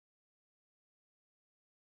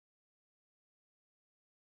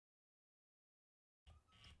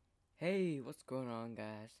Hey, what's going on,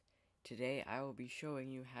 guys? Today I will be showing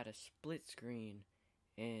you how to split screen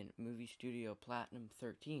in Movie Studio Platinum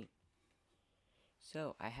 13.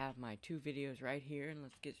 So, I have my two videos right here, and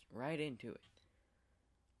let's get right into it.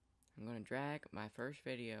 I'm going to drag my first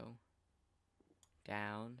video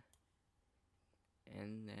down,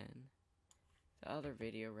 and then the other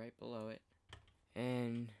video right below it.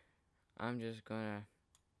 And I'm just going to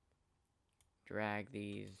drag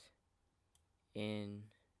these in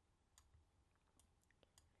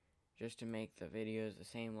just to make the videos the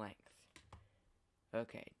same length.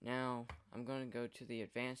 Okay, now I'm going to go to the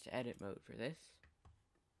advanced edit mode for this.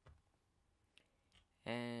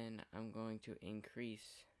 And I'm going to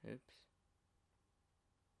increase,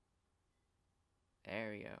 there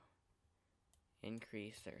we go.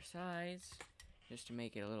 Increase their size, just to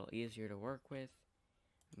make it a little easier to work with.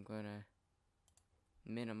 I'm going to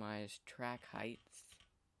minimize track heights.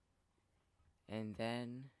 And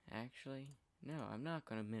then, actually, no, I'm not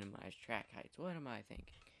going to minimize track heights. What am I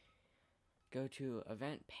thinking? Go to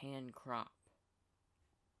Event Pan Crop.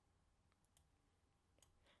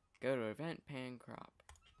 Go to Event Pan Crop.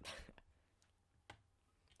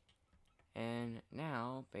 And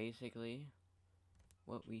now, basically,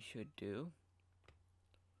 what we should do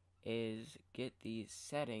is get these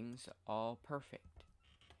settings all perfect.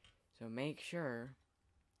 So make sure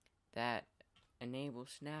that Enable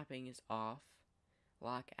Snapping is off,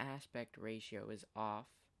 Lock Aspect Ratio is off,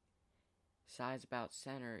 Size About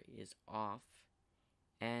Center is off,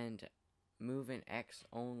 and Move in X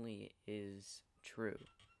Only is true.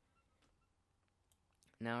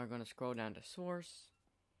 Now we're going to scroll down to Source,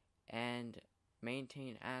 and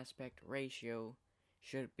Maintain Aspect Ratio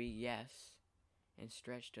should be yes, and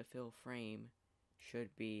Stretch to Fill Frame should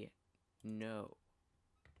be no.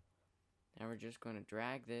 Now we're just going to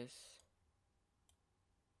drag this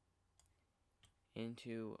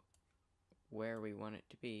into where we want it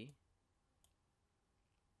to be.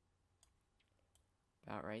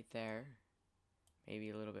 About right there. Maybe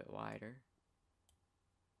a little bit wider.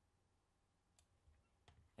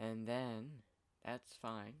 And then, that's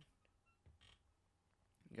fine.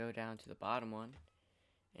 Go down to the bottom one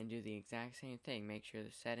and do the exact same thing. Make sure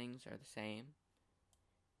the settings are the same.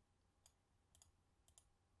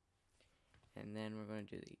 And then we're going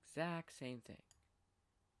to do the exact same thing.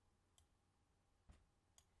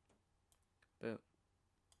 Boom.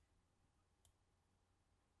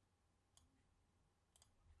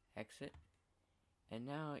 Exit. And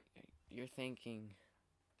now you're thinking,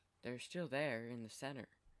 they're still there in the center.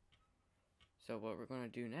 So what we're going to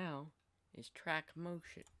do now is track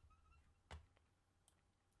motion.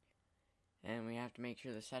 And we have to make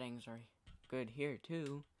sure the settings are good here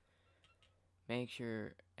too. Make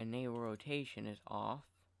sure Enable Rotation is off.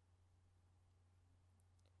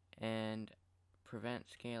 And Prevent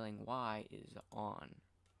Scaling Y is on.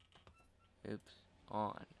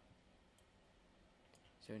 On.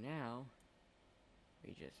 So now,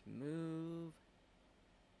 we just move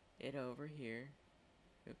it over here.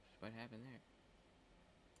 What happened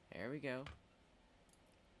there? There we go.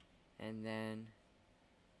 And then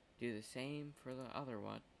do the same for the other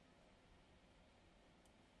one.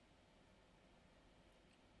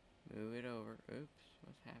 Move it over.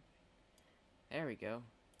 What's happening? There we go.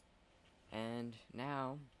 And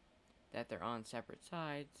now that they're on separate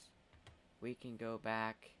sides, we can go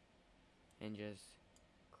back and just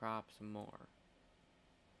crop some more.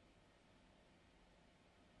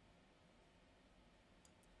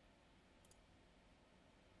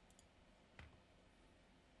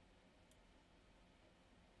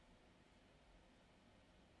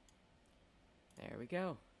 There we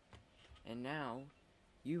go. And now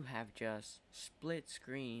you have just split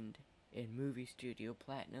screened in Movie Studio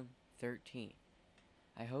Platinum 13.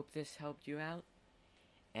 I hope this helped you out,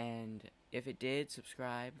 and if it did,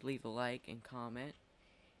 subscribe, leave a like, and comment,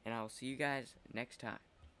 and I will see you guys next time.